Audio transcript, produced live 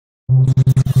What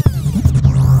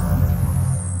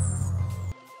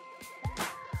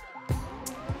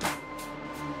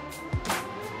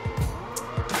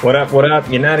up, what up?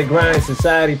 United Grind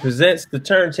Society presents the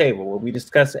Turntable, where we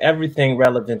discuss everything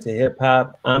relevant to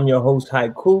hip-hop. I'm your host,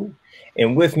 Haiku,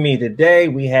 and with me today,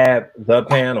 we have the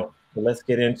panel. So let's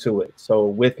get into it. So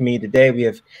with me today, we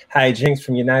have Hijinks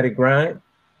from United Grind.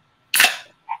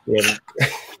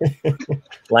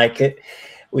 Like it.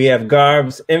 We have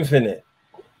Garbs Infinite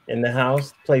in the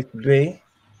house, place to be.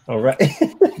 All right.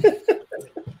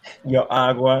 Yo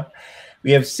Agua.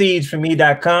 We have Siege from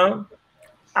E.com.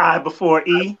 I before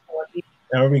E.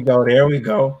 There we go. There we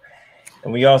go.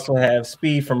 And we also have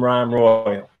Speed from Rhyme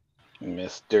Royal.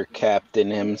 Mr. Captain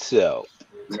himself.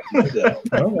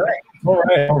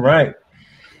 All right.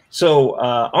 So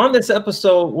on this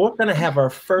episode, we're going to have our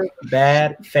first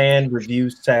Bad Fan Review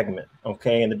segment.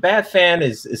 Okay. And the Bad Fan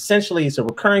is essentially, it's a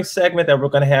recurring segment that we're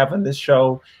going to have on this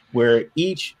show where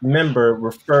each member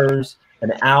refers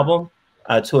an album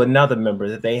to another member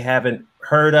that they haven't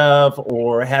heard of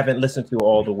or haven't listened to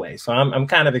all the way. So I'm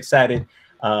kind of excited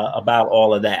about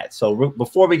all of that. So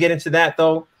before we get into that,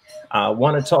 though, I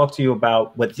want to talk to you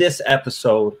about what this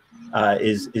episode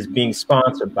is being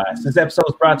sponsored by. So this episode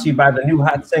is brought to you by the new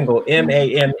hot single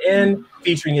MAMN,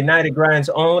 featuring United Grind's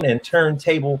own and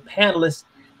Turntable panelist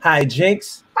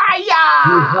Hijinks.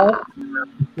 Fire!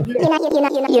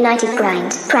 United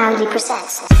Grind proudly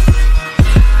presents.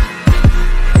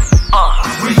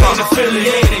 We ain't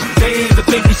affiliated, they either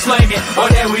think we slanging, or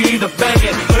that we either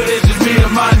banging, but it's just me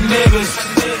and my niggas.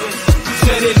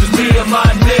 Said it's just me and my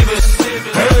niggas.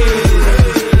 Hey.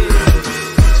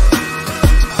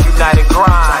 United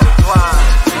Grind,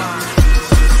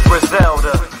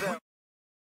 Griselda.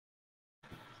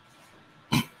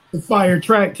 The fire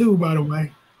track too, by the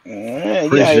way. Yeah,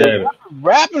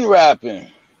 rapping.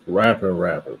 Man.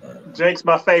 Jake's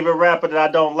my favorite rapper that I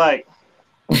don't like.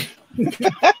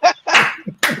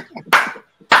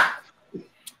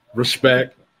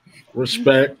 Respect.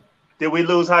 Did we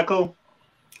lose Haku?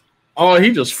 Oh,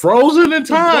 he just frozen in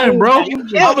time, bro. I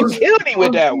was killing him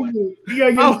with that one.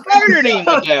 I murdered him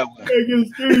with that one.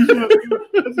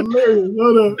 That's hilarious.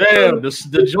 Hold up. Damn,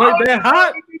 the joint that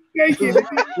hot?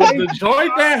 Was the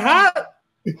joint that hot?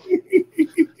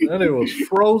 And it was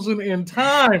frozen in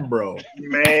time, bro.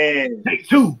 Man. Take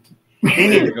two. He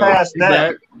need to pass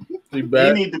that. He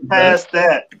need to pass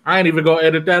that. I ain't even gonna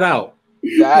edit that out.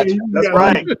 Gotcha. That's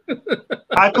right.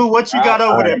 Haku, what you got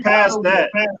over there? Pass that.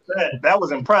 That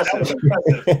was impressive.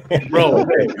 Bro,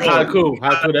 Haku,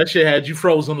 that shit had you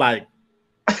frozen like.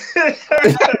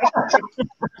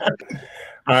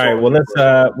 All right, well,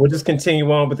 we'll just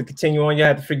continue on. But to continue on, you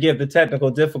have to forgive the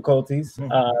technical difficulties.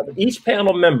 Each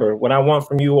panel member, what I want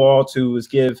from you all to is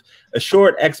give a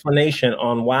short explanation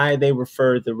on why they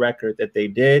referred the record that they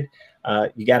did.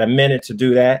 You got a minute to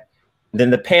do that. Then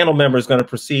the panel member is going to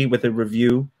proceed with a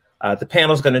review. The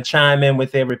panel is going to chime in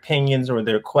with their opinions or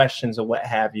their questions or what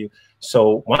have you.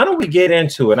 So why don't we get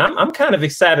into it? I'm kind of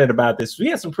excited about this. We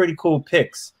have some pretty cool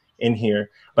picks in here,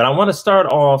 but I want to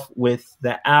start off with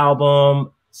the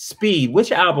album Speed.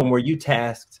 Which album were you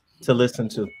tasked to listen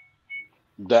to?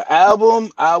 The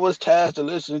album I was tasked to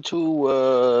listen to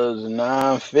was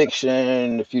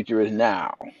Non-Phixion, The Future Is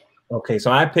Now. Okay,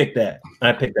 so I picked that.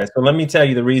 So let me tell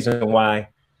you the reason why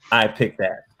I picked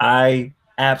that. I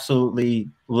absolutely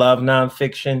love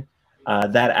Non-Phixion.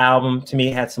 That album to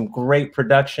me had some great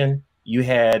production. You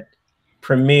had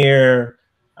Premier,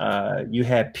 you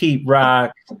had Pete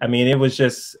Rock. I mean, it was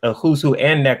just a who's who,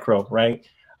 and Necro, right?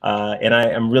 And I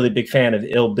am really big fan of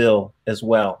Ill Bill as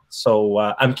well. So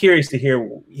I'm curious to hear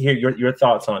your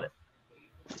thoughts on it.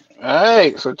 All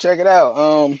right, so check it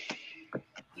out.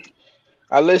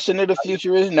 I listened to The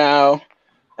Future Is Now.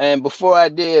 And before I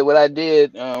did, what I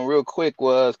did real quick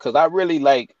was, because I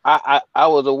really I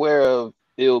was aware of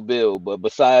Ill Bill, but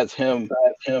besides him,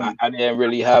 I didn't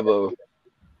really have a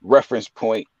reference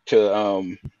point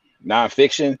to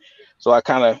Non-Phixion. So I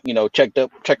kind of, check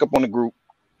up on the group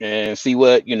and see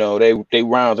what, they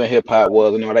rounds in hip hop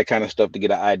was and all that kind of stuff to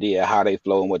get an idea of how they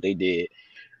flow and what they did.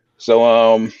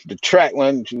 So the track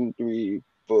 1, 2, 3,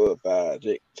 4, 5,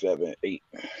 6, 7, 8,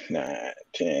 9,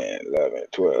 10, 11,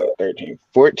 12,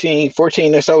 13,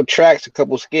 14 or so tracks, a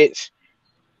couple skits.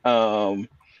 Like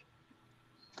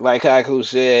Haku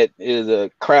said, is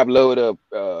a crap load of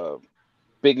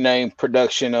big name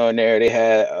production on there. They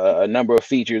had a number of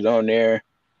features on there.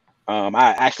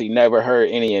 I actually never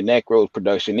heard any of Necro's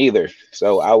production either.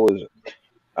 So I was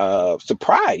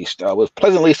surprised. I was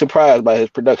pleasantly surprised by his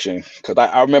production because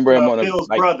I remember him on a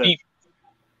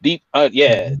deep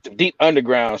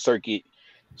underground circuit.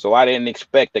 So I didn't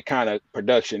expect the kind of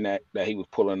production that he was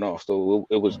pulling off. So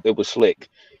it was slick.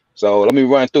 So let me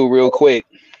run through real quick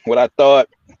what I thought.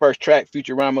 First track,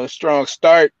 Futurama, strong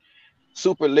start,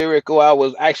 super lyrical. I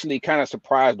was actually kind of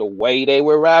surprised the way they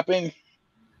were rapping,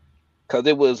 because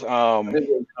it was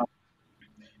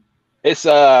it's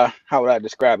how would I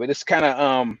describe it? It's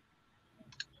kind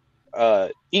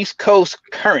of East Coast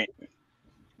current,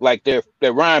 like their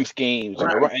rhyme schemes.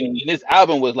 And this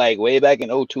album was like way back in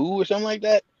 2002 or something like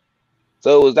that.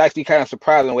 So it was actually kind of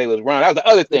surprising the way it was run. That was the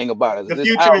other thing about it. The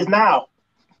future is now.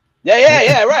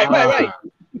 Yeah, right.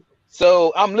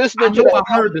 So I'm listening to I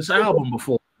heard this album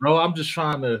before, bro. I'm just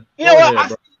trying to. You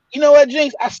know what,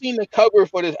 Jinx? I seen the cover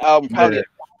for this album probably a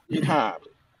few times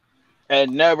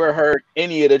and never heard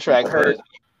any of the tracks.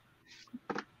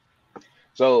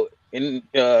 So,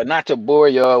 not to bore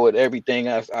y'all with everything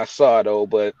I saw though,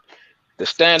 but the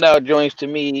standout joints to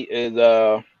me is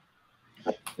the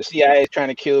CIA is trying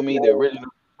to kill me. The original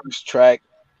first track,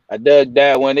 I dug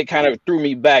that one. It kind of threw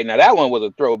me back. Now that one was a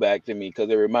throwback to me because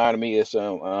it reminded me of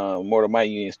some Mortal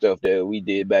Might Union stuff that we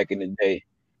did back in the day.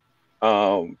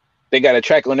 They got a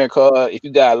track on there called "If You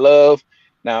Got Love."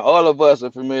 Now all of us are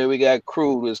familiar. We got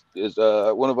Crew is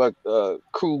one of our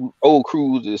old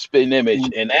crews is Spitting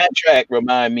Image, and that track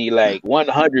remind me like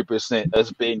 100% of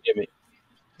Spitting Image.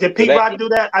 Did Pete Rock do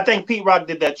that? I think Pete Rock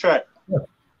did that track.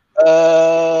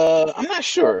 I'm not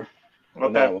sure.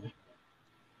 Okay.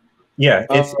 Yeah,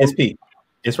 it's Pete.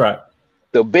 It's right.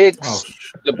 The big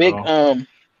slipping.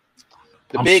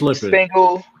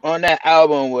 single on that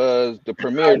album was the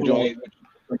premiere joint,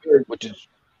 which is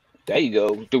there you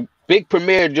go. The big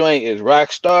premiere joint is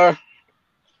Rockstar.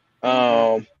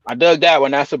 I dug that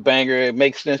one. That's a banger. It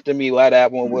makes sense to me why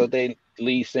that one was their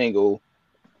lead single.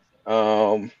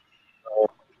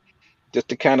 Just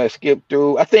to kind of skip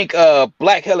through, I think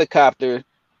Black Helicopter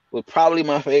was probably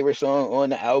my favorite song on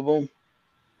the album.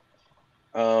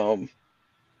 No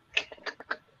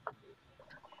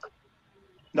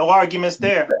arguments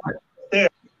there. They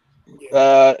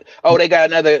got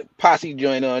another posse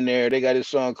joint on there. They got a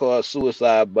song called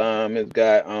Suicide Bomb. It's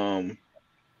got I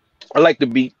like the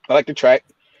beat. I like the track.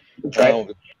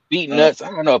 Beat Nuts.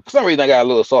 I don't know. For some reason I got a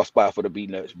little soft spot for the Beat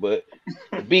Nuts, but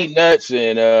Beat Nuts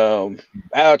and Al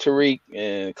Tariq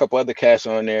and a couple other cats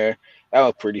on there. That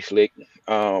was pretty slick.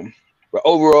 But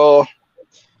overall,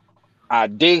 I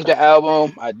dig the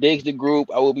album. I dig the group.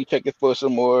 I will be checking for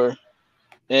some more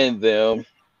in them.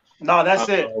 No, that's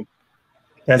it.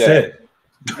 That's it.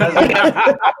 I'm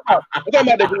talking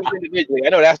about the group individually. I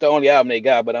know that's the only album they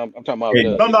got, but I'm talking about.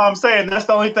 No, I'm saying that's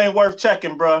the only thing worth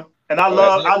checking, bro. And I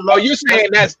love. Oh, you saying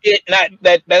that's it? Not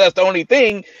that's the only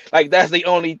thing. Like that's the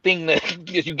only thing that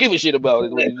you give a shit about.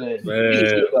 Is what you're saying.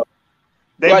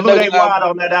 They blew their wad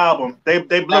on that album. They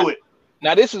blew it.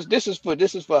 Now this is for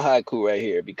Haiku right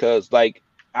here, because like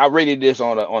I rated this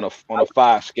on a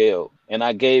 5 scale and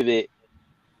I gave it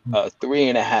a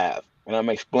 3.5, and I'm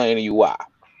explaining you why.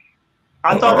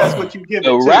 I thought that's what you give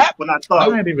it when I thought. I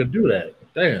didn't even do that.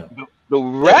 Damn. The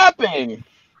rapping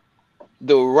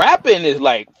is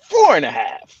like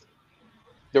 4.5.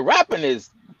 The rapping is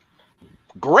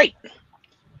great,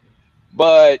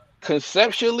 but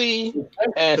conceptually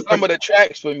and some of the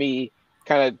tracks for me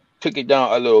kind of took it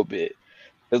down a little bit.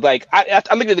 It's like I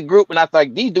look at the group and I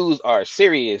thought these dudes are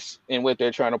serious in what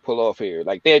they're trying to pull off here.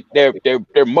 Like their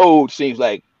mode seems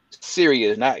like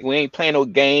serious. We ain't playing no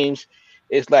games.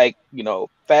 It's like, you know,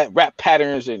 fat rap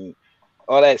patterns and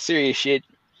all that serious shit.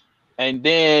 And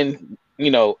then,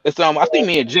 you know, it's I think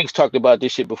me and Jinx talked about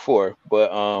this shit before, but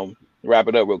wrap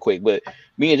it up real quick. But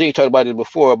me and Jinx talked about this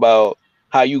before about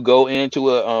how you go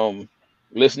into a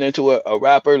listening to a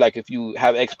rapper. Like if you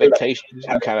have expectations,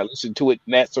 you kind of listen to it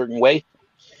in that certain way.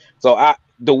 So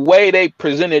the way they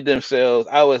presented themselves,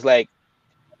 I was like,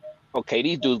 okay,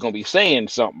 these dudes gonna be saying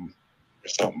something.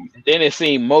 Then it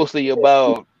seemed mostly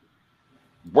about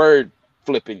word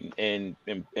flipping and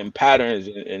patterns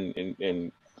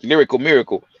and lyrical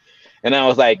miracle. And I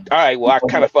was like, all right, well, I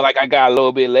kind of felt like I got a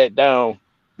little bit let down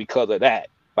because of that.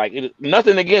 Like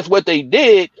nothing against what they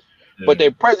did, but their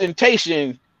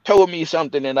presentation told me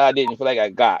something that I didn't feel like I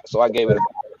got. So I gave it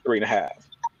a 3.5.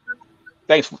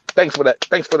 Thanks for that.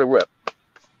 Thanks for the rep.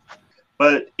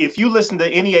 But if you listen to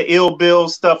any of Ill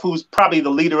Bill's stuff, who's probably the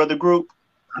leader of the group,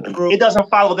 it doesn't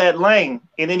follow that lane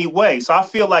in any way. So I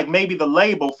feel like maybe the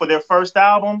label for their first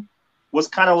album was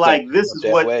kind of like, this is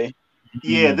what. Way.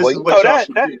 Yeah, this is what. I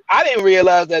didn't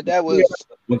realize that was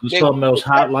something else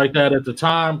hot like that at the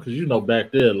time, because you know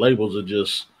back then labels would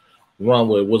just run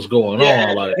with what's going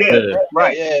on. Like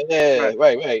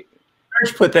right.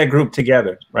 Church put that group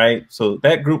together, right? So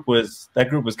that group was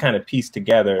kind of pieced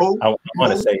together. I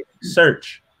want to say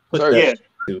Search put Sir, that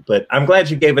to. But I'm glad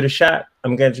you gave it a shot.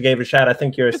 I'm glad you gave it a shot. I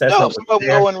think your assessment. No, some of them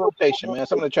go in rotation, man.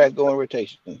 Some of the tracks go in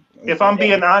rotation. If I'm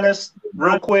being honest,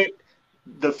 real quick,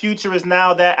 The Future Is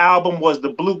Now, that album was the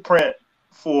blueprint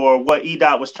for what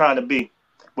E-Dot was trying to be.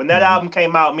 When that album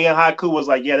came out, me and Haiku was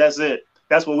like, yeah, that's it.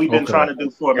 That's what we've been trying to do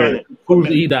for a minute. Who's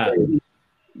E-Dot?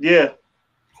 Yeah.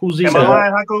 Who's Am I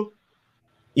lying, Haiku?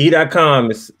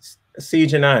 E.com is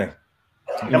Siege and I.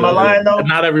 Am I lying though?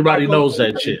 Not everybody knows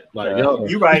that shit. Like, yo,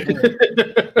 you right.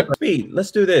 Speed, let's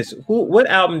do this. What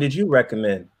album did you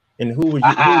recommend? And who would you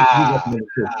recommend it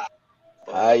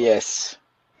to? Yes.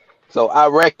 So I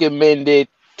recommended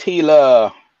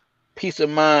Tela, Peace of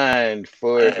Mind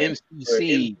for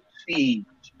MCC.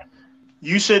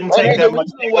 You shouldn't take that much.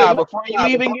 Why? Before you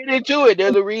even get into it,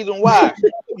 there's a reason why.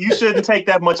 You shouldn't take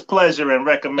that much pleasure in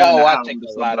recommending. No, I take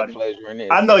a lot of pleasure in this.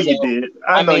 I know you did.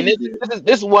 I know you did.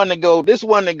 This one to go. This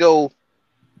one to go.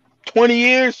 20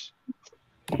 years.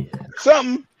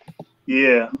 Something.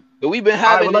 Yeah. But we've been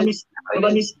having. Let me.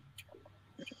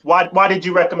 Why did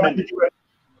you recommend it?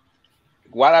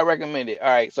 Why did I recommend it? All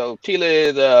right. So Tela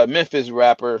is a Memphis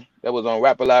rapper that was on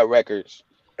Rap A Lot Records,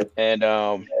 and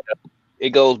it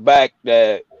goes back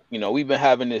that we've been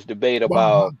having this debate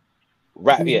about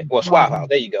rap. Yeah, well, Swap House.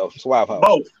 There you go, Swap House.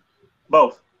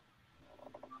 Both.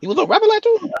 He was on Rap A Lot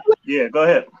too. Yeah, go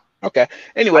ahead. Okay.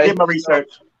 Anyway, I did my research.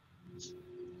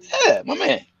 Yeah, my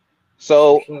man.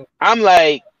 So I'm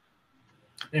like,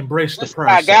 embrace the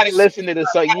process. I gotta listen to this.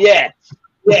 So yeah.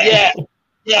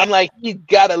 I'm like, you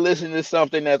gotta listen to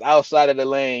something that's outside of the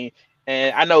lane.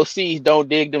 And I know C's don't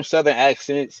dig them Southern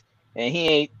accents, and he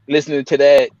ain't listening to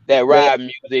that rap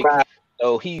music.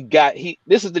 So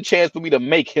this is the chance for me to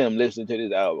make him listen to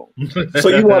this album. So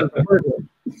you want to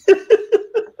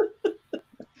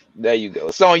There you go.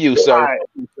 It's on you, sir.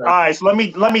 All right. So let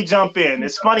me jump in.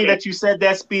 It's funny that you said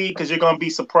that, Speed, because you're gonna be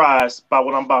surprised by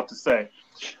what I'm about to say.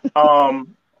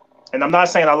 And I'm not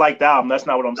saying I like the album. That's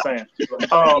not what I'm saying.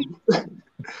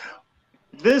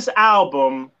 This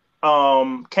album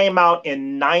came out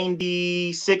in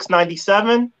 96,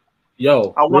 97.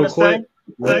 Yo, I want to say.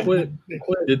 Real quick.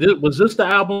 Was this the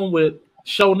album with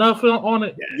Show Nothing on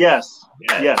it? Yes.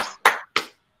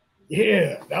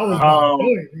 Yeah, that was my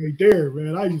point right there,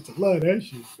 man. I used to love that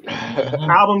shit.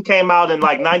 Album came out in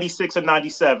like 96 or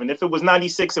 97. If it was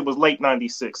 96, it was late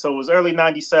 96. So it was early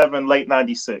 97, late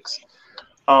 96.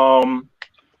 I'm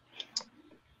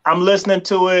listening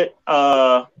to it.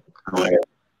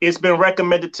 It's been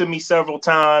recommended to me several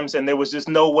times, and there was just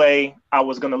no way I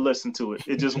was going to listen to it.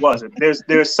 It just wasn't.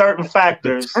 There's certain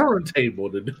factors.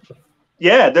 Turntable to do.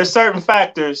 Yeah, there's certain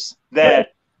factors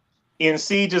that in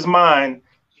Siege's mind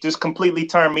just completely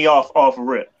turned me off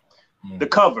rip. The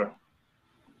cover.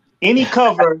 Any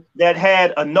cover that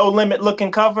had a No Limit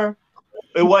looking cover,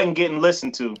 it wasn't getting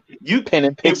listened to. You pen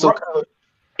and pixel cover.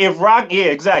 If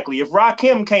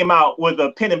Rakim came out with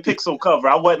a pen and pixel cover,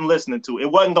 I wasn't listening to it.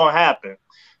 It wasn't gonna happen.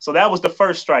 So that was the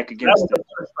first strike against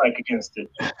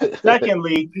it.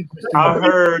 Secondly, I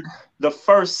heard the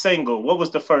first single. What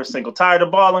was the first single? Tired of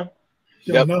Balling?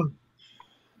 Yep.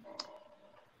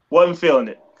 Wasn't feeling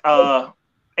it.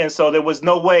 And so there was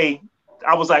no way.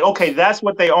 I was like, okay, that's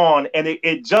what they on. And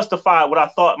it justified what I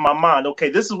thought in my mind.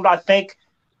 Okay, this is what I think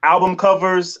albums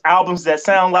that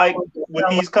sound like,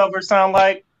 what these covers sound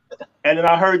like. And then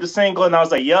I heard the single and I was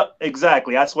like, yep,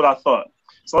 exactly. That's what I thought.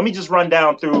 So let me just run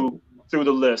down through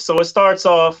the list. So it starts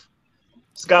off,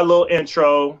 it's got a little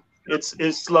intro. It's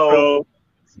slow.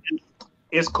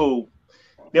 It's cool.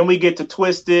 Then we get to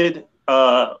Twisted.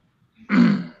 Is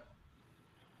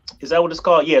that what it's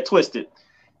called? Yeah, Twisted.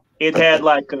 It had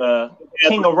like a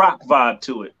King of Rock vibe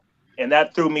to it, and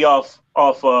that threw me off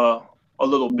a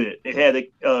little bit. It had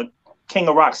a King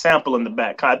of Rock sample in the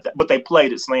back, but they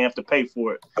played it, so they have to pay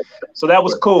for it. So that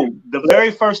was cool. The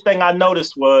very first thing I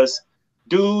noticed was,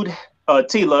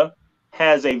 Tela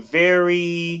has a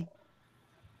very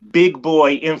big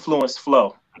boy influenced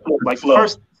flow. Like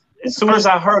first, as soon as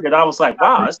I heard it, I was like,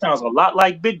 wow, that sounds a lot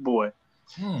like Big Boy.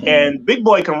 And Big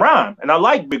Boy can rhyme, and I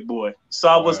like Big Boy. So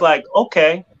I was like,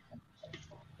 okay,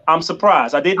 I'm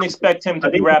surprised. I didn't expect him to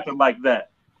be rapping like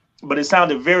that, but it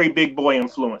sounded very Big Boy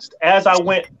influenced. As I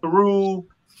went through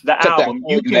the album,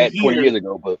 you can hear. 20 years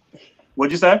ago, but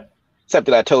what'd you say? Except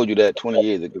that I told you that 20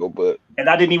 years ago, but and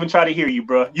I didn't even try to hear you,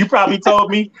 bro. You probably told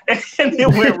me, and it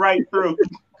went right through.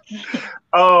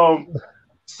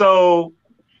 So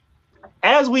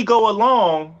as we go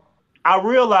along, I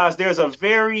realize there's a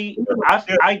very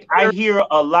I hear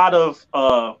a lot of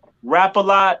Rap A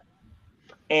Lot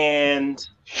and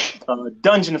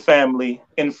Dungeon Family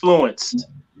influenced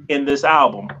in this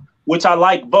album, which I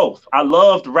like both. I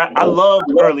loved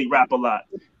early Rap A Lot.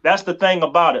 That's the thing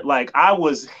about it. Like, I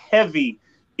was heavy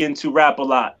into Rap a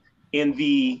Lot in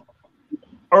the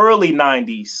early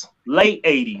 90s, late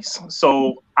 80s.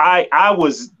 So I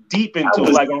was deep into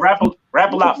it. Like when Rap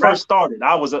a Lot first started,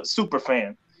 I was a super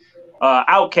fan.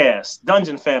 Outkast,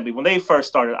 Dungeon Family, when they first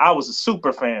started, I was a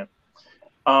super fan.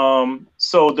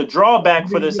 So the drawback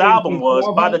for this album was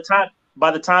by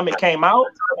the time it came out,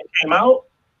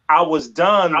 I was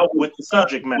done with the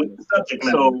subject matter.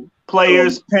 So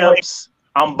players, pimps,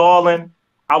 I'm balling.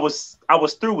 I was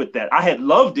through with that. I had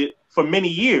loved it for many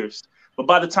years, but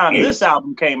by the time this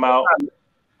album came out,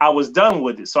 I was done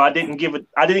with it. So I didn't give it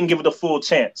a full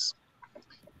chance.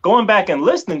 Going back and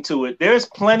listening to it, there's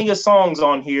plenty of songs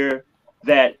on here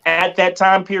that at that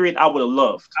time period I would have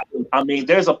loved. I mean,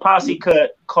 there's a posse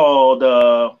cut called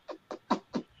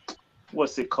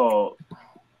what's it called?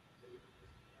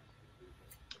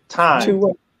 Time.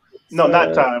 No,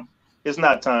 not Time. It's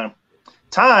not Time.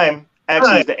 Time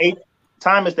actually is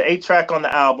the eighth track on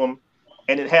the album,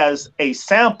 and it has a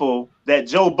sample that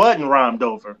Joe Budden rhymed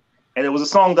over. And it was a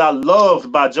song that I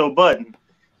loved by Joe Budden.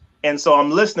 And so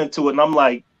I'm listening to it and I'm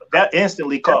like, that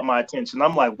instantly caught my attention.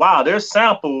 I'm like, wow, there's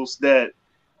samples that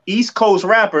East Coast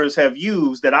rappers have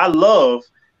used that I love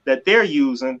that they're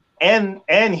using, and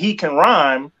he can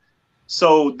rhyme.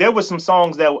 So there were some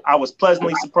songs that I was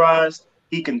pleasantly surprised.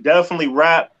 He can definitely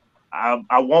rap.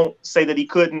 I won't say that he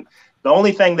couldn't. The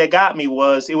only thing that got me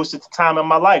was it was just the time of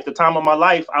my life. The time of my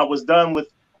life, I was done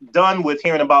with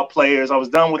hearing about players. I was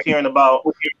done with hearing about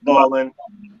balling.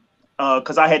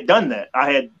 Because I had done that.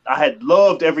 I had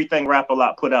loved everything Rap a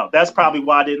Lot put out. That's probably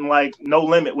why I didn't like No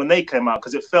Limit when they came out,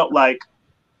 because it felt like,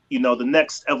 you know, the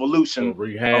next evolution of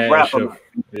Rap a Lot,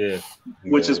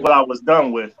 which is what I was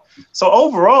done with. So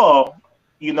overall,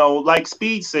 you know, like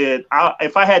Speed said,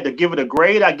 if I had to give it a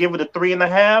grade, I'd give it a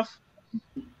 3.5.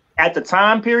 At the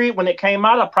time period when it came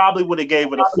out, I probably would have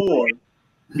gave it a 4,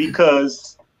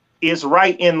 because it's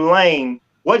right in lane.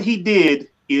 What he did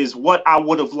is what I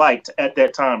would have liked at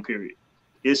that time period.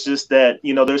 It's just that,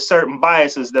 you know, there's certain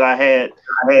biases that I had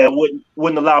that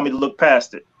wouldn't allow me to look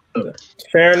past it.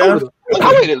 Fair enough.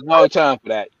 I waited a long time for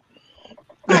that.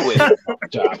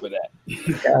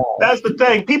 That's the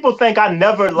thing. People think I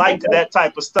never liked that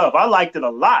type of stuff. I liked it a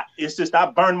lot. It's just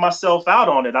I burned myself out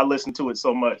on it. I listened to it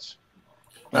so much.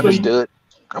 Understood.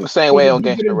 I'm the same way on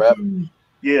gangster rap.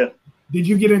 Yeah. Did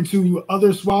you get into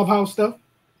other Suave House stuff?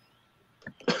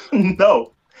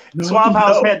 No. Suave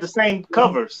House had the same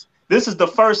covers. This is the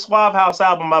first Suave House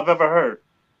album I've ever heard.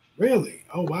 Really?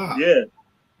 Oh wow. Yeah.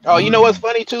 Oh, you know what's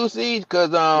funny too, Siege? Because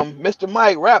Mr.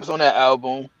 Mike raps on that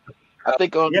album. I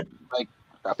think on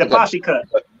the posse cut.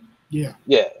 Yeah.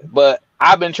 Yeah, but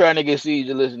I've been trying to get Siege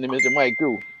to listen to Mr. Mike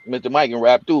too. Mr. Mike can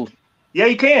rap too. Yeah,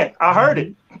 you can. I heard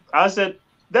it. I said,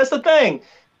 that's the thing.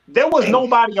 There was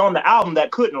nobody on the album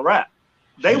that couldn't rap.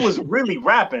 They was really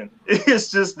rapping.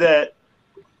 It's just that,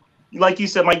 like you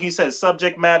said,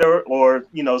 subject matter or,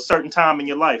 you know, certain time in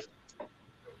your life.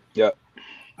 Yeah.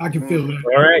 I can feel that.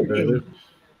 All right.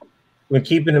 We're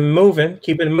keeping it moving.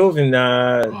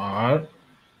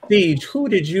 Siege, who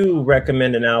did you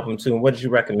recommend an album to, and what did you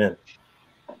recommend?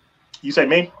 You say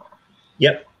me?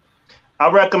 Yep. I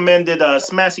recommended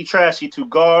Smashy Trashy to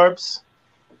Garbs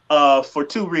for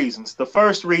 2 reasons. The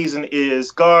first reason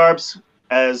is Garbs,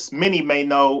 as many may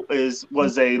know,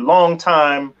 was a long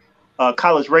time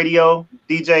college radio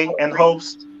DJ and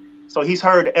host. So he's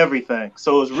heard everything.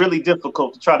 So it was really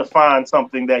difficult to try to find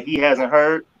something that he hasn't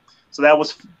heard. So that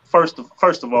was first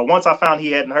of all. Once I found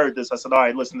he hadn't heard this, I said, all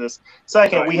right, listen to this.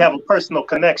 Second, we have a personal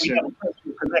connection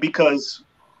because,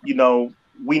 you know,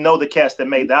 we know the cats that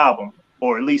made the album,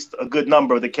 or at least a good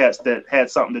number of the cats that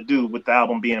had something to do with the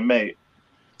album being made.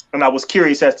 And I was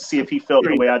curious as to see if he felt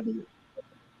the way I did.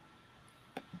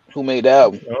 Who made the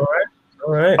album?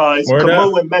 All right. It's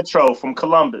Camus and Metro from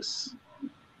Columbus.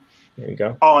 There you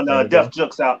go. On Def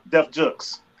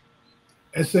Jux.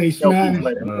 S.A. Smash.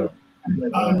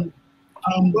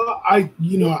 Well, I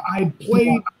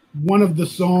played one of the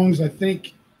songs. I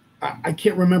think I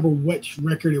can't remember which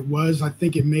record it was. I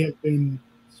think it may have been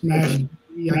Smash. I can't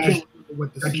remember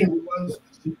what the single was.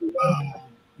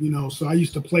 You know, so I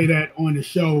used to play that on the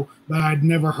show, but I'd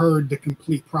never heard the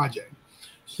complete project.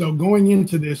 So going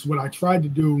into this, what I tried to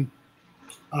do.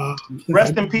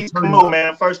 Rest in peace, Camus,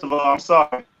 man. First of all, I'm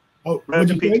sorry. Oh, rest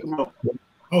in peace, Camus.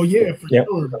 Oh yeah, for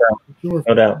sure.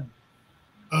 No doubt.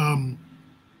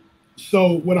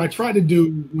 So what I tried to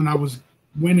do when I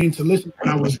went in to listen,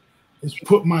 is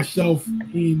put myself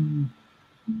in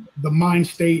the mind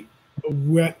state of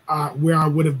where I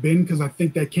would have been, because I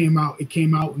think that came out in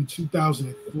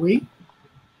 2003.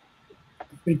 I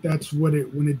think that's what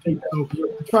it did. So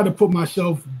I try to put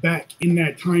myself back in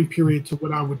that time period to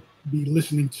what I would be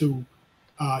listening to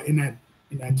in that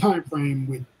time frame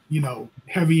with, you know,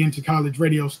 heavy into college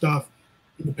radio stuff,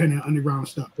 independent underground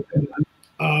stuff.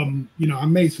 You know, I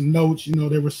made some notes. You know,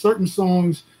 there were certain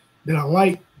songs that I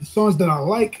like. The songs that I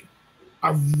like,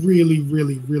 I really,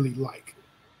 really, really like.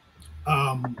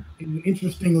 And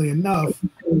interestingly enough,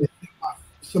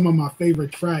 some of my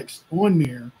favorite tracks on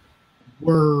there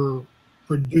were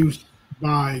produced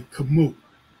by Kounty.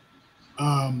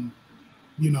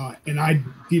 You know, and I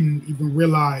didn't even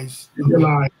realize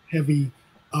heavy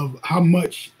of how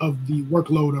much of the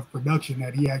workload of production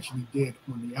that he actually did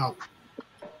on the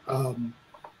album.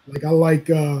 Like I like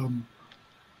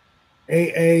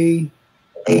AA.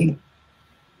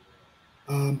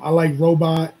 I like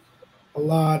Robot a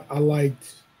lot. I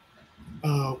liked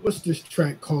what's this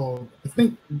track called? I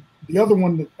think the other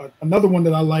one, another one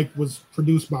that I liked was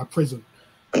produced by Prism.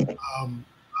 You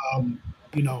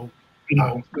know,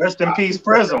 rest in peace,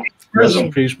 Prism. Rest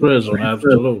in peace, Prism.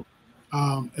 Absolutely.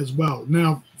 As well.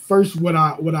 Now, first, what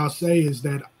I'll say is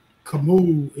that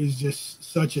Kounty is just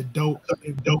such a dope.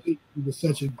 He was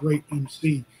such a great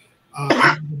MC.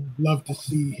 I would love to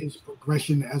see his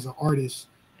progression as an artist.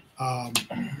 You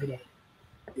know.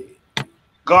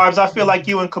 Garbs, I feel like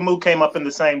you and Kounty came up in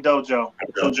the same dojo.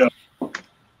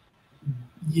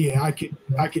 Yeah, I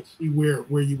could see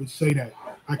where you would say that.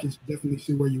 I can definitely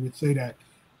see where you would say that.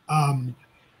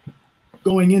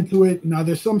 Going into it, now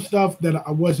there's some stuff that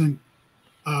I wasn't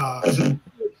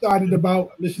excited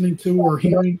about listening to or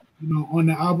hearing, you know, on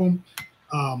the album.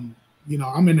 You know,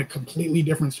 I'm in a completely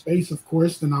different space, of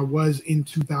course, than I was in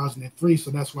 2003.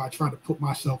 So that's why I try to put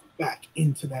myself back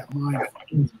into that mind.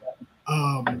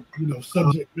 You know,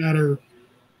 subject matter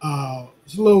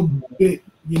is a little bit,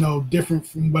 you know, different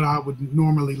from what I would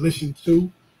normally listen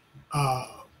to.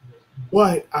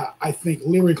 But I think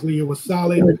lyrically it was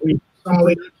solid.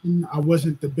 I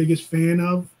wasn't the biggest fan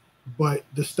of, but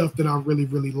the stuff that I really,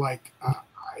 really like,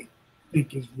 I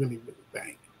think is really, really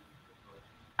bang.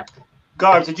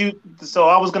 Garbs, so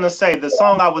I was gonna say the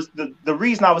song the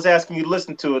reason I was asking you to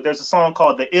listen to it, there's a song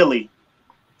called The Illy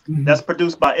that's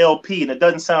produced by LP, and it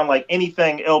doesn't sound like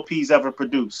anything LP's ever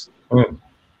produced. And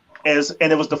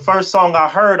it was the first song I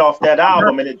heard off that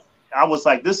album, and I was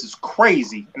like, this is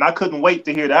crazy, and I couldn't wait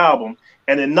to hear the album,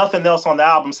 and then nothing else on the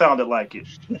album sounded like it.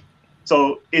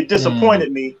 So it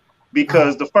disappointed me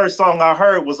because the first song I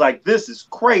heard was like, this is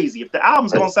crazy. If the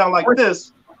album's gonna sound like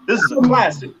this is a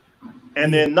classic.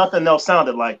 And then nothing else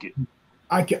sounded like it.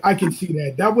 I can see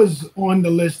that. That was on the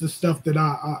list of stuff that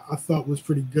I thought was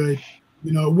pretty good.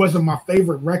 You know, it wasn't my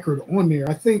favorite record on there.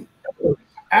 I think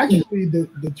actually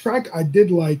the track I did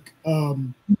like, I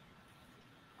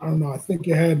don't know, I think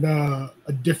it had a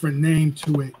different name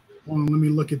to it. Hold on, let me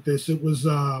look at this. It was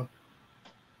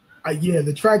yeah,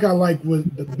 the track I like was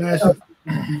the best.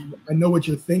 I Know What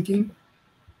You're Thinking.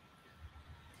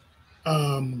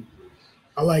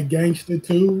 I like Gangsta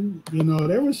too. You know,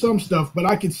 there was some stuff, but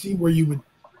I could see where you would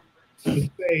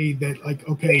say that, like,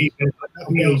 okay,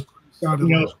 nothing else sounded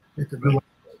like record.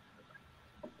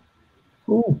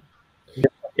 Ooh.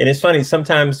 And it's funny,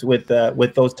 sometimes with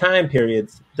those time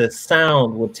periods, the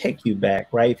sound will take you back,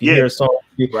 right? If you hear a song,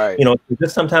 you know,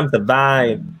 just sometimes the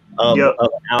vibe of an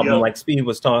album, like Speed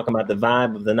was talking about, the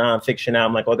vibe of the non-fiction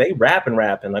album, like, oh, they rapping,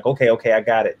 like, okay, I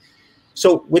got it.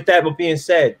 So with that being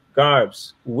said,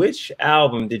 Garbs, which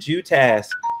album did you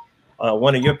task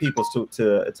one of your people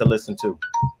to listen to?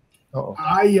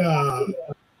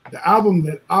 The album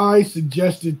that I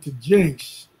suggested to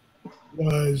Jinx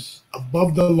was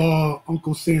Above the Law,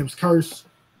 Uncle Sam's Curse,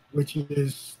 which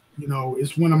is, you know,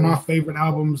 is one of my favorite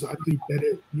albums. I think that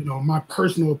it, you know, my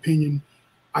personal opinion,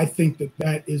 I think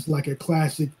that is like a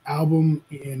classic album.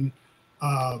 And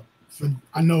I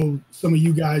know some of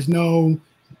you guys know,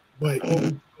 but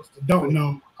don't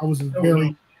know, I was a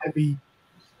very heavy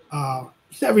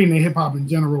in the hip hop in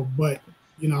general, but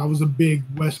you know, I was a big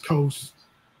West Coast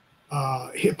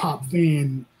hip hop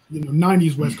fan, you know,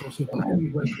 90s West Coast hip hop,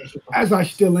 as I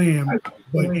still am.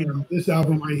 But you know, this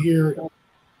album right here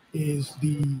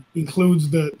includes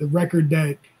the record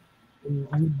that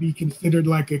would be considered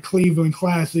like a Cleveland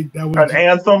classic. That was an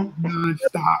anthem,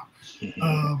 nonstop.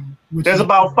 There's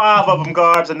about 5 of them,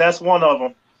 Garbs, and that's one of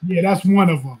them. Yeah, that's one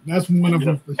of them. That's one of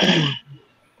them for sure.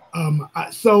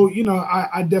 So you know,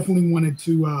 I definitely wanted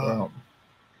to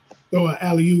throw an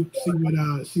alley-oop,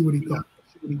 see what he thought.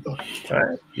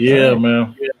 Yeah,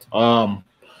 man.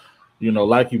 You know,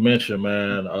 like you mentioned,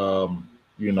 man.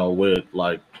 You know, with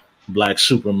like Black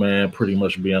Superman pretty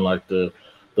much being like the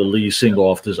lead single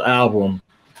off this album.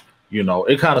 you know,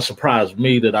 it kind of surprised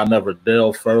me that I never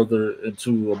delved further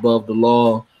into Above the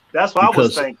Law. That's what I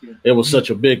was thinking. It was such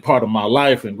a big part of my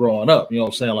life and growing up, you know what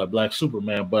I'm saying, like Black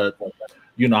Superman. But,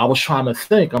 you know, I was trying to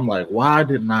think, I'm like, why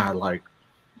didn't I like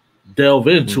delve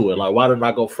into it? Like, why didn't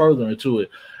I go further into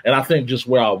it? And I think just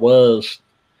where I was,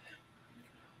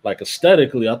 like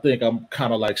aesthetically, I think I'm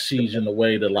kind of like seizing the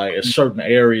way that like in certain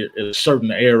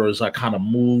eras, I kind of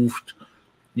moved,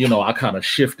 you know, I kind of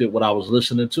shifted what I was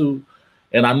listening to.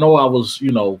 And I know I was,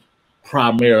 you know,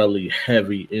 primarily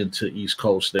heavy into East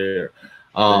Coast there.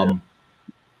 Around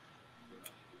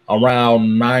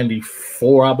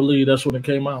 94, I believe that's when it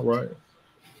came out, right?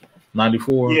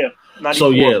 94. Yeah.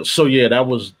 94. So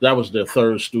that was their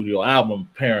third studio album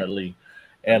apparently,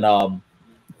 and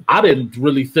I didn't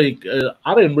really think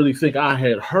I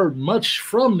had heard much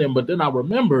from them, but then I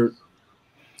remembered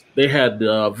they had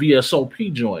the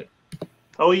VSOP joint.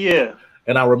 Oh yeah.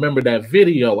 And I remember that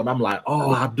video, and I'm like, oh,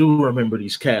 I do remember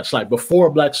these cats. Like before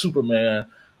Black Superman,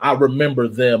 I remember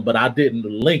them, but I didn't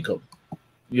link them.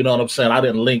 You know what I'm saying? I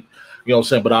didn't link, you know what I'm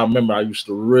saying? But I remember I used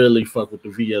to really fuck with the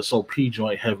VSOP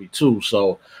joint heavy too.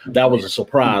 So that was a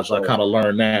surprise. I kind of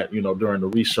learned that, you know, during the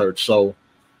research. So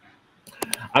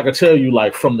I could tell you,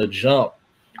 like, from the jump,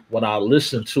 when I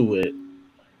listened to it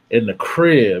in the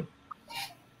crib,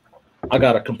 I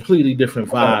got a completely different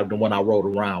vibe than when I rode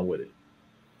around with it.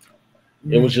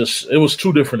 It was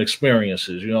two different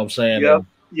experiences, you know what I'm saying? Yep.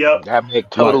 Yep. That make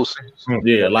total sense.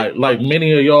 Yeah, like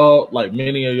many of y'all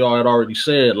had already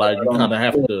said, like you kind of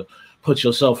have to put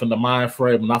yourself in the mind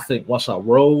frame. And I think once I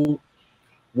rode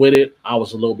with it, I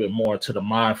was a little bit more into the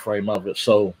mind frame of it.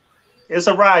 So it's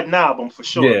a riding album for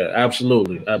sure. Yeah,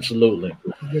 absolutely.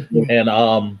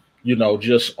 And you know,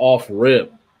 just off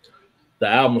rip, the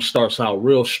album starts out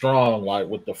real strong, like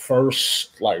with the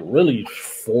first like really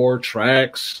 4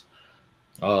 tracks.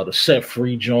 The Set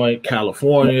Free joint,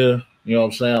 California. You know what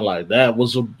I'm saying? Like that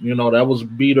was a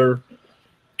beater.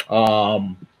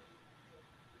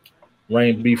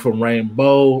 Rain B from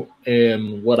Rainbow.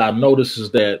 And what I noticed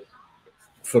is that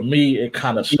for me, it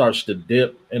kind of starts to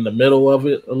dip in the middle of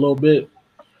it a little bit.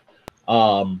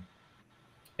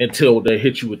 Until they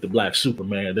hit you with the Black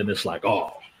Superman. Then it's like,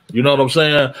 oh, you know what I'm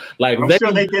saying? Like I'm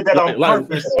sure they did that on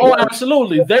purpose. Oh,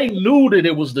 absolutely. They knew that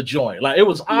it was the joint. Like it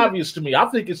was obvious to me. I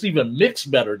think it's even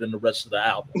mixed better than the rest of the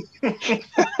album. You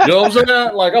know what I'm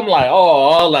saying? Like I'm like,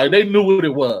 oh, like they knew what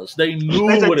it was. They knew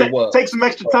what it was. Take some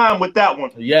extra time with that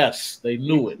one. Yes, they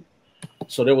knew it.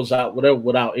 So there was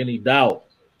without any doubt.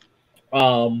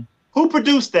 Who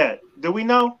produced that? Do we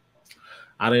know?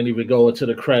 I didn't even go into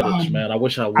the credits, man. I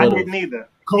wish I would. I didn't either.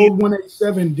 Code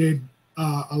 187 did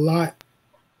a lot.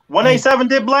 187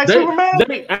 did Black Superman?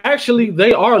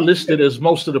 They are listed as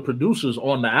most of the producers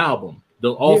on the album.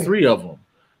 All 3 of them.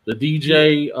 The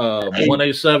DJ,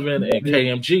 187, and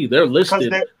KMG. They're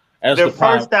listed as their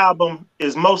first album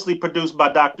is mostly produced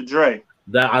by Dr. Dre.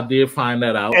 That I did find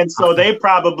that out. And so they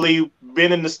probably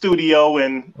been in the studio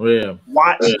and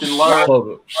watched and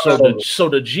learned. So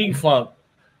the G-Funk,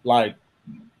 like,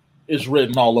 is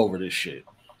written all over this shit.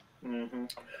 Mm-hmm.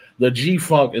 The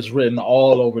G-Funk is written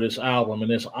all over this album,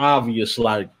 and it's obvious.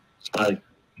 Like I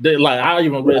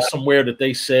even read somewhere that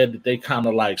they said that they kind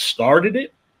of like started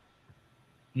it,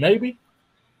 maybe.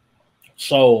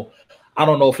 So I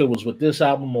don't know if it was with this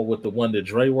album or with the one that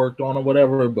Dre worked on or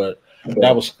whatever, but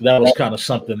that was kind of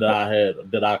something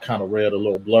that I kind of read a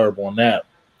little blurb on that.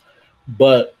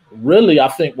 But really, I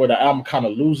think where the album kind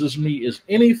of loses me is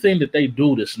anything that they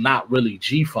do that's not really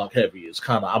G-Funk heavy is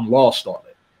kind of I'm lost on it.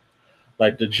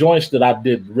 Like the joints that I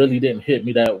really didn't hit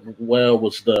me that well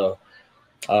was the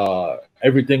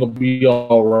Everything Will Be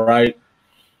All Right,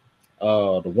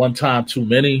 the One Time Too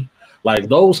Many. Like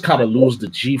those kind of lose the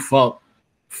G-Funk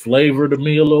flavor to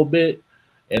me a little bit.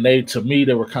 And to me,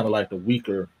 they were kind of like the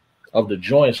weaker of the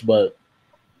joints. But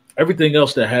everything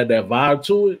else that had that vibe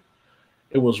to it,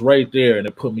 it was right there. And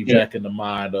it put me back in the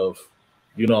mind of,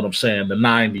 you know what I'm saying, the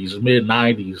 90s,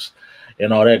 mid-90s,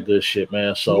 and all that good shit,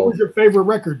 man. So what was your favorite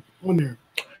record on there?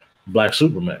 Black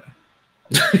Superman.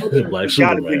 Black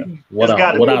Superman.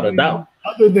 Without a doubt.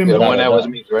 Other than the one that was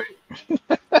mixed right.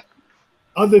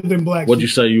 Other than Black What'd you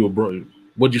say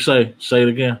What'd you say? Say it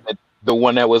again. The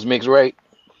one that was mixed right.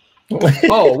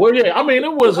 Oh, well, yeah. I mean,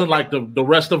 it wasn't like the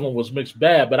rest of them was mixed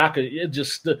bad, but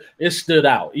it stood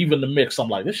out. Even the mix, I'm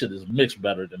like, this shit is mixed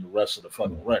better than the rest of the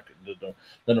fucking record,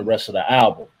 than the rest of the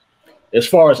album. As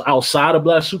far as outside of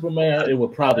Black Superman, it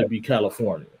would probably be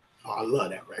California. Oh, I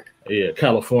love that record. Yeah,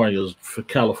 California's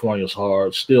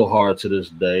hard, still hard to this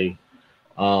day. You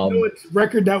know what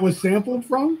record that was sampled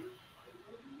from?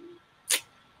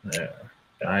 Yeah,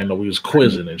 I didn't know we was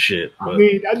quizzing and shit. But. I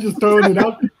mean, I just throwing it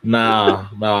out there. Nah,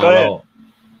 Go I ahead. don't.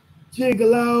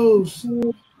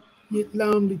 Gigolos get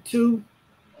lonely too.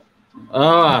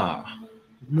 Ah,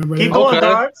 Remember Keep that? going, okay.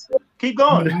 Darts. Keep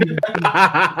going. More,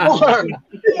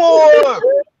 more.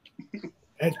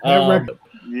 That record.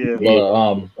 Yeah.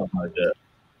 but something like that.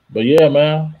 But yeah,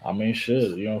 man. I mean,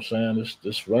 shit. You know what I'm saying?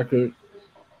 This record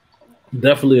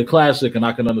definitely a classic, and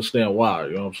I can understand why.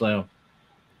 You know what I'm saying?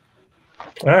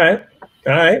 All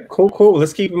right, cool.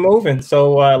 Let's keep it moving.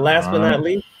 So, last but not Alright.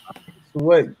 least,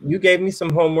 what you gave me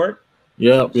some homework.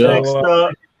 Yep. Next So,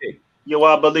 up, Yo,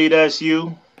 I believe that's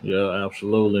you. Yeah,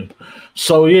 absolutely.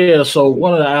 So yeah, so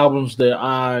one of the albums that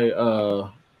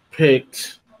I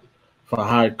picked for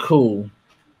haiku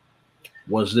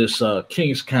was this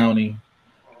Kingz Kounty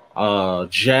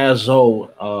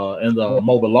Jaz-O and the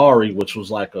Mobilari, which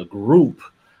was like a group,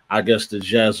 I guess, that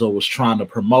Jaz-O was trying to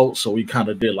promote. So we kind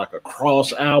of did like a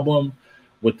cross album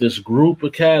with this group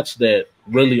of cats that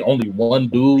really only one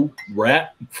dude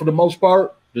rap for the most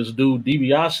part. This dude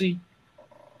DiBiase.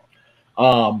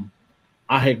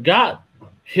 I had got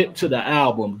hip to the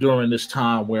album during this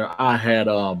time where I had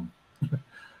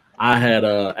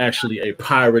actually a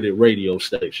pirated radio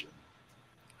station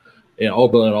in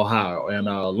Oberlin, Ohio. And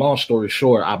long story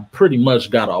short, I pretty much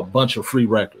got a bunch of free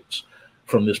records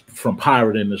from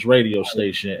pirating this radio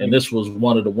station. And this was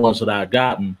one of the ones that I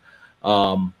gotten,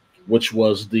 which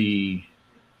was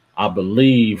I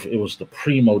believe it was the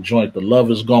Primo joint. The Love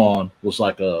Is Gone was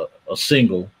like a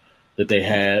single that they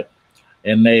had.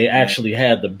 And they actually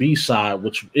had the B-side,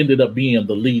 which ended up being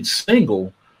the lead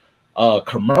single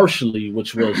commercially,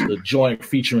 which was the joint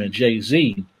featuring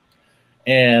Jay-Z.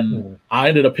 And I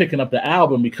ended up picking up the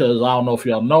album because I don't know if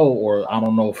y'all know, or I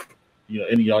don't know if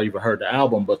any of y'all even heard the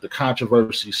album, but the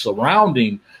controversy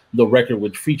surrounding the record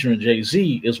with featuring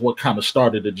Jay-Z is what kind of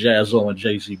started the Jaz-O and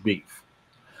Jay-Z beef.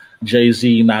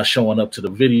 Jay-Z not showing up to the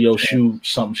video shoot,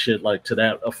 some shit like to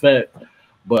that effect.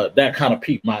 But that kind of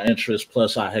piqued my interest.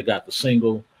 Plus, I had got the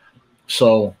single.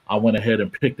 So I went ahead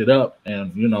and picked it up.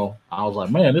 And, I was like,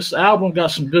 man, this album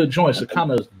got some good joints. It kind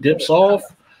of dips off,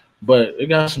 but it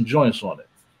got some joints on it.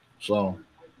 So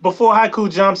before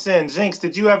Haiku jumps in, Jinx,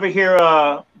 did you ever hear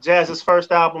Jazz's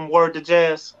first album, Word to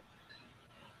Jazz?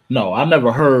 No, I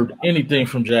never heard anything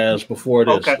from Jaz before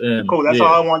this. Okay, and, cool. That's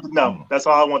all I wanted to know. That's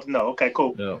all I want to know. Okay,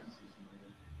 cool. Yeah.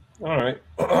 All right.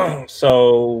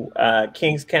 So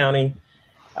Kingz Kounty.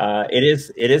 It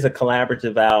is a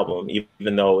collaborative album,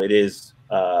 even though it is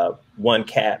one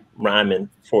cat rhyming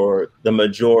for the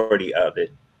majority of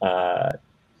it.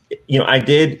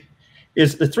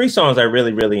 It's the three songs I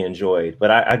really enjoyed,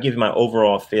 but I give you my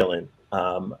overall feeling.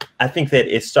 I think that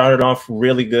it started off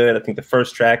really good. I think the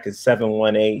first track is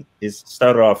 718. It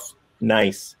started off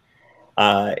nice.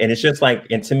 And it's just like,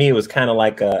 and to me, it was kind of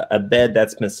like a bed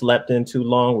that's been slept in too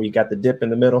long, where you got the dip in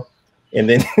the middle. And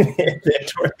then,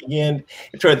 toward the end,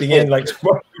 like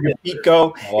where your feet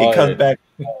go, it comes back.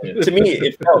 To me,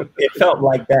 it felt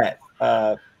like that.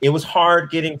 It was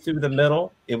hard getting through the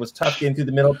middle. It was tough getting through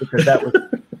the middle because that was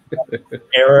the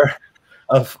era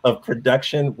of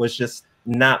production was just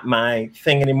not my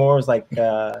thing anymore. It was like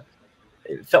it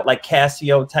felt like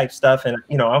Casio type stuff, and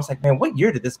I was like, man, what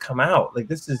year did this come out? Like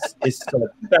it's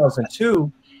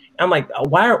 2002. I'm like,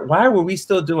 why were we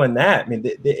still doing that? I mean,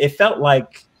 it felt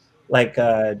like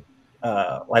Wild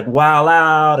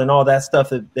Out and all that stuff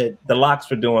that the Locks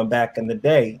were doing back in the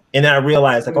day. And then I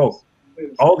realized, like, oh,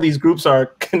 all these groups are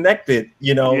connected,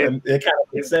 and it kind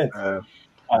of makes sense.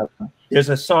 There's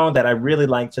a song that I really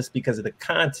like just because of the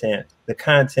content. The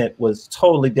content was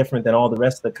totally different than all the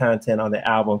rest of the content on the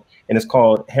album, and it's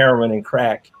called Heroin and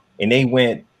Crack. And they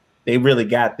really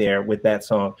got there with that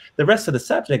song. The rest of the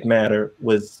subject matter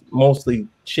was mostly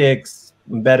chicks,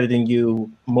 better than you,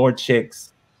 more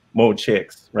chicks,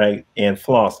 right? And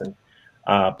flossing.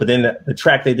 But then the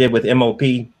track they did with MOP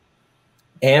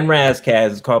and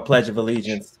Razkaz is called Pledge of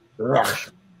Allegiance. Ugh,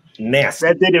 nasty.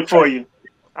 That did it for you.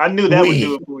 I knew that would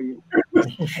do it for you.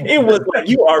 It was like,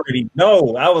 you already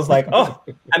know. I was like, oh,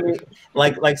 I mean,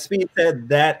 like Speed said,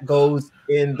 that goes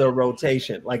in the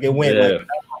rotation. Like it went I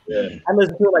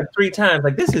listened to it like 3 times.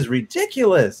 Like, this is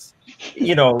ridiculous.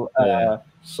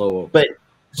 So what?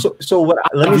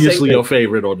 Let me obviously your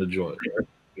favorite on the joint.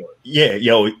 Yeah,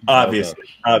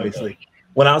 obviously.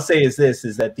 What I'll say is this: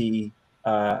 is that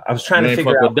I was trying to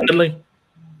figure out. Deadly?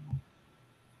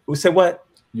 We said what?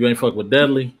 You ain't fuck with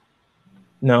Deadly?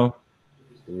 No.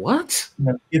 What?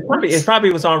 No. It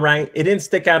probably was all right. It didn't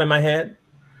stick out in my head.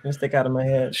 I'll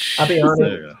be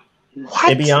honest. What?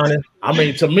 To be honest, I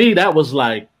mean, to me, that was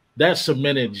like that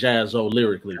cemented Jaz-O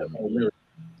lyrically to me.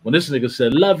 When this nigga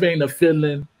said, "Love ain't a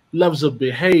feeling, love's a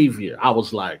behavior," I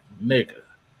was like, nigga.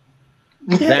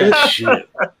 That shit.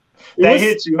 That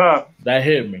hit you, huh? That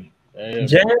hit me.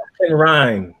 Jazz can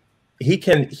rhyme. He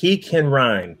can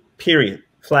rhyme. Period.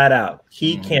 Flat out.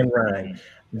 He can rhyme.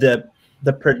 The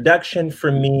production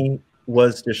for me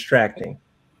was distracting.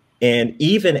 And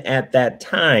even at that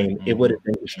time, it would have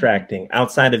been distracting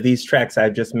outside of these tracks I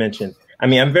just mentioned. I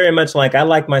mean, I'm very much like, I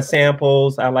like my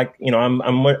samples. I like, you know,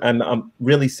 I'm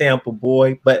really sample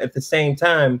boy, but at the same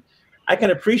time, I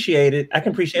can appreciate it. I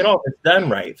can appreciate all if it's done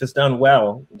right, if it's done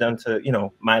well, done to, you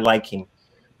know, my liking.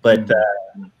 But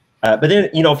then,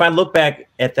 you know, if I look back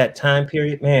at that time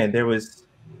period, man, there was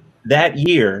that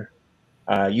year,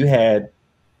 you had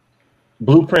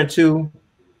Blueprint 2,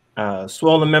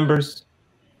 Swollen Members,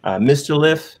 Mr.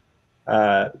 Lift,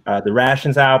 the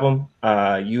Rations album,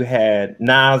 you had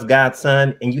Nas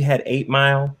Godson, and you had 8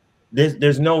 Mile.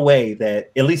 There's no way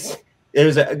that, at least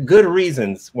there's a good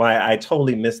reasons why I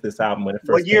totally missed this album when it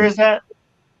first What year is that?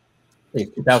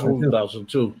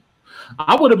 2002.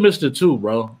 I would have missed it too,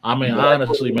 bro. I mean,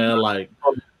 honestly, man, like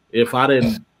if I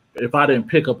didn't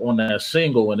pick up on that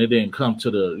single and it didn't come to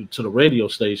the radio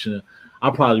station, I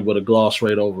probably would have glossed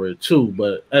right over it too.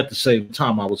 But at the same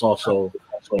time, I was also,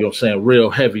 you know what I'm saying, real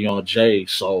heavy on Jay.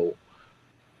 So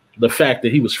the fact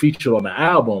that he was featured on the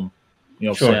album, you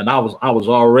know what I'm saying, I was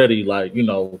already like, you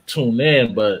know, tuned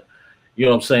in. But you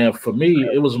know what I'm saying, for me,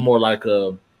 it was more like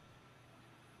I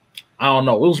don't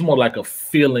know, it was more like a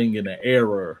feeling in the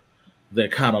era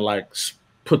that kind of like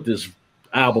put this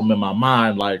album in my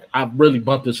mind. Like I really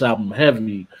bumped this album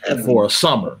heavy for a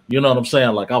summer. You know what I'm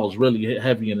saying? Like I was really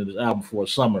heavy into this album for a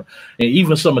summer. And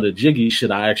even some of the jiggy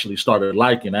shit I actually started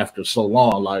liking after so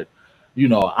long. Like, you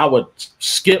know, I would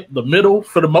skip the middle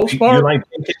for the most part.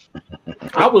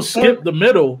 I would skip the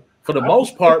middle for the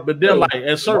most part, but then like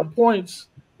at certain points,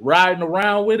 riding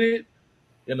around with it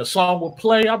and the song would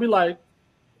play, I'd be like,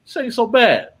 this ain't so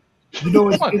bad. You know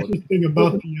what's interesting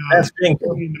about the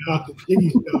jiggy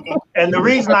stuff? And the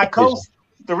reason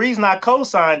I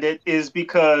co-signed it is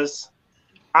because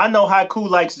I know Haiku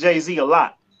likes Jay-Z a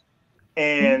lot.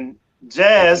 And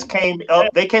Jazz came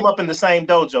up, they came up in the same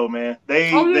dojo, man.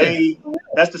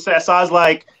 That's the sad. So I was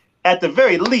like, at the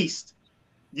very least,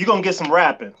 you're gonna get some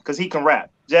rapping because he can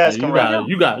rap. Jazz can rap.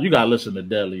 You got to listen to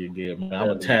Deli again, man. I'm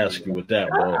gonna task you with that,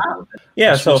 bro.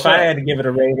 Yeah, so if I had to give it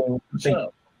a rating,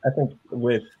 I think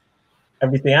with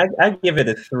everything, I give it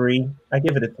a 3. I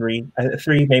give it a 3,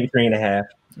 maybe 3.5.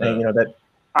 And, you know that.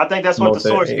 I think that's what the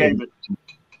source gave it.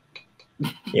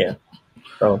 Yeah.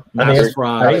 So I think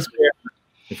it's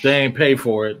if they ain't pay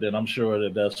for it, then I'm sure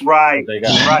that's right. What they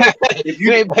got. Right. If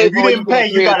you didn't pay,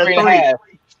 you got a 3.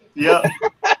 Yeah.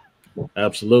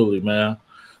 Absolutely, man.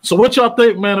 So what y'all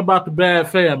think, man, about the bad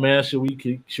fan, man? Should we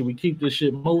keep this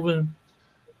shit moving?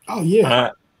 Oh yeah.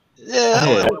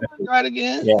 Try it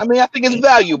again. Yeah. I mean, I think it's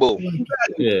valuable.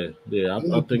 Yeah.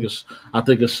 I think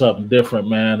it's something different,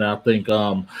 man. I think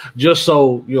just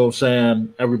so you know what I'm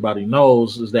saying, everybody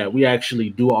knows is that we actually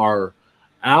do our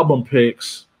album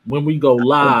picks when we go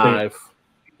live,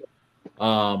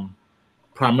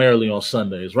 primarily on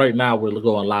Sundays. Right now we're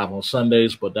going live on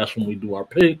Sundays, but that's when we do our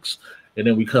picks, and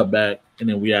then we come back and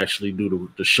then we actually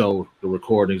do the show, the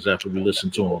recordings after we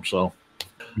listen to them. So.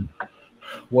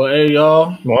 Well, hey,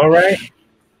 y'all. All right.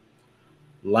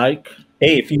 Like.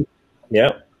 Hey, if you,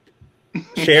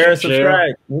 share and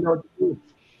subscribe. You know what to do.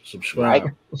 Subscribe.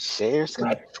 Like, share,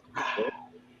 subscribe.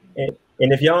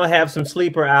 And if y'all have some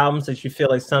sleeper albums that you feel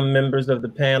like some members of the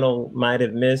panel might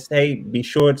have missed, hey, be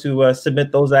sure to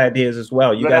submit those ideas as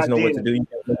well. You guys know what to do. You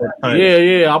guys know what time.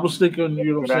 Yeah. I was thinking,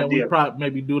 you know what I'm saying, we probably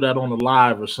maybe do that on the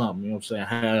live or something. You know what I'm saying?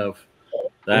 Have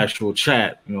the actual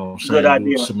chat, you know what I'm saying? Good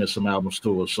idea. We'll submit some albums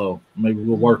to us. So maybe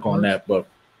we'll work on that. But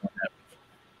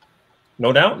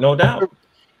no doubt.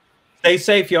 Stay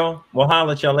safe, y'all. We'll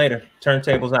holler at y'all later.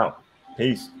 Turntables out.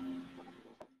 Peace.